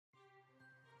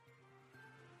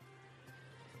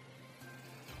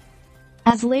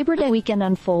As Labor Day weekend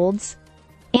unfolds,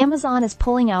 Amazon is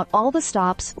pulling out all the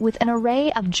stops with an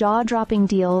array of jaw-dropping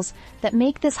deals that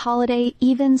make this holiday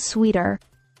even sweeter.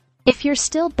 If you're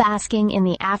still basking in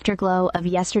the afterglow of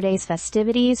yesterday's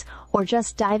festivities or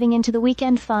just diving into the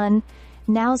weekend fun,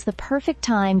 now's the perfect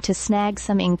time to snag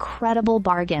some incredible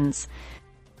bargains.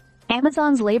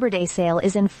 Amazon's Labor Day sale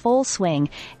is in full swing,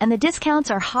 and the discounts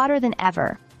are hotter than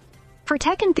ever. For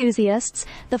tech enthusiasts,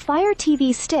 the Fire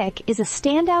TV Stick is a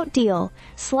standout deal,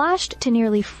 slashed to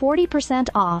nearly 40%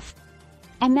 off.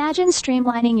 Imagine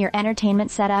streamlining your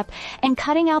entertainment setup and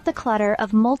cutting out the clutter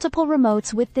of multiple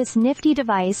remotes with this nifty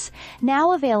device,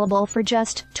 now available for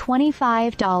just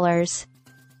 $25.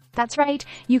 That's right,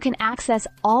 you can access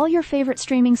all your favorite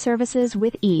streaming services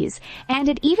with ease, and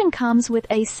it even comes with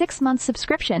a 6-month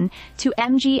subscription to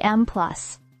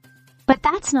MGM+. But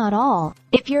that's not all.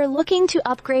 If you're looking to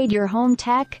upgrade your home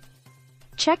tech,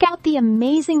 check out the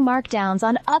amazing markdowns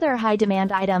on other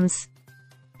high-demand items.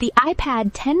 The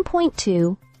iPad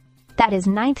 10.2, that is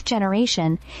 9th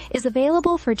generation, is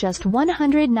available for just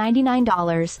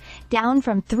 $199, down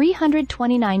from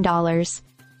 $329.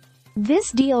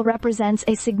 This deal represents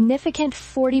a significant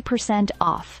 40%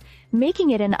 off, making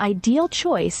it an ideal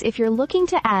choice if you're looking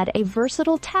to add a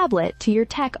versatile tablet to your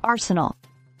tech arsenal.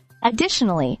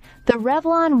 Additionally, the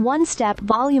Revlon One-Step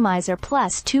Volumizer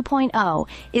Plus 2.0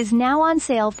 is now on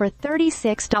sale for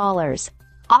 $36.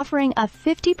 Offering a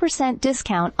 50%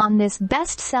 discount on this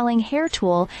best-selling hair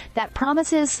tool that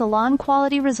promises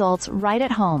salon-quality results right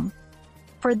at home.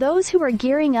 For those who are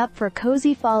gearing up for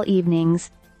cozy fall evenings,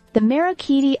 the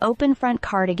Merokiti Open Front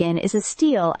Cardigan is a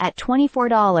steal at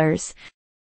 $24.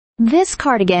 This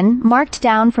cardigan, marked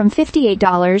down from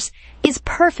 $58, is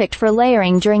perfect for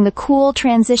layering during the cool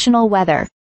transitional weather.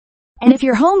 And if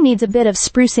your home needs a bit of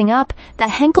sprucing up, the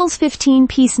Henkel's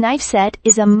 15-piece knife set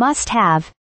is a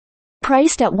must-have.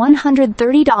 Priced at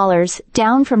 $130,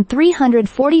 down from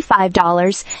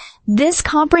 $345, this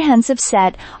comprehensive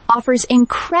set offers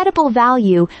incredible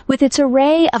value with its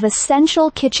array of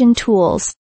essential kitchen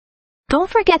tools.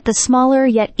 Don't forget the smaller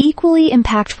yet equally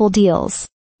impactful deals.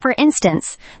 For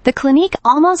instance, the Clinique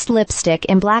Almost Lipstick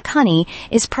in Black Honey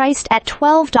is priced at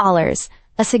 $12,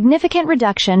 a significant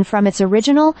reduction from its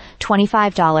original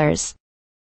 $25.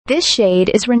 This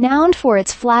shade is renowned for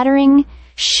its flattering,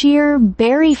 sheer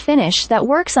berry finish that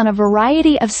works on a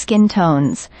variety of skin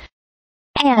tones.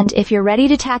 And if you're ready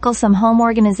to tackle some home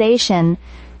organization,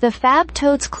 the Fab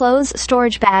Totes clothes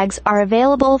storage bags are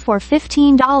available for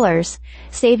 $15,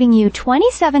 saving you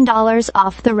 $27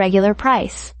 off the regular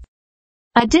price.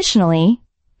 Additionally,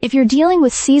 if you're dealing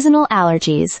with seasonal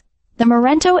allergies, the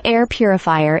Morento Air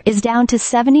Purifier is down to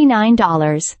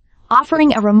 $79,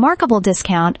 offering a remarkable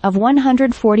discount of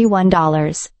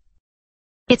 $141.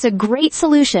 It's a great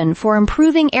solution for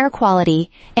improving air quality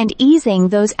and easing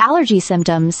those allergy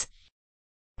symptoms.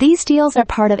 These deals are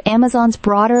part of Amazon's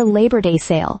broader Labor Day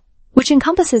sale, which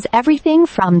encompasses everything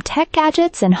from tech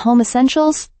gadgets and home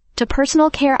essentials to personal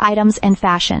care items and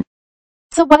fashion.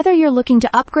 So whether you're looking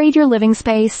to upgrade your living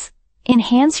space,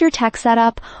 enhance your tech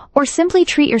setup, or simply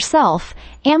treat yourself,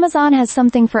 Amazon has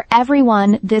something for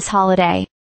everyone this holiday.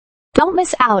 Don't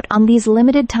miss out on these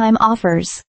limited time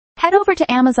offers. Head over to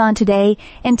Amazon today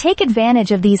and take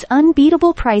advantage of these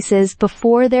unbeatable prices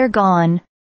before they're gone.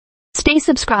 Stay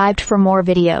subscribed for more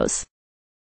videos.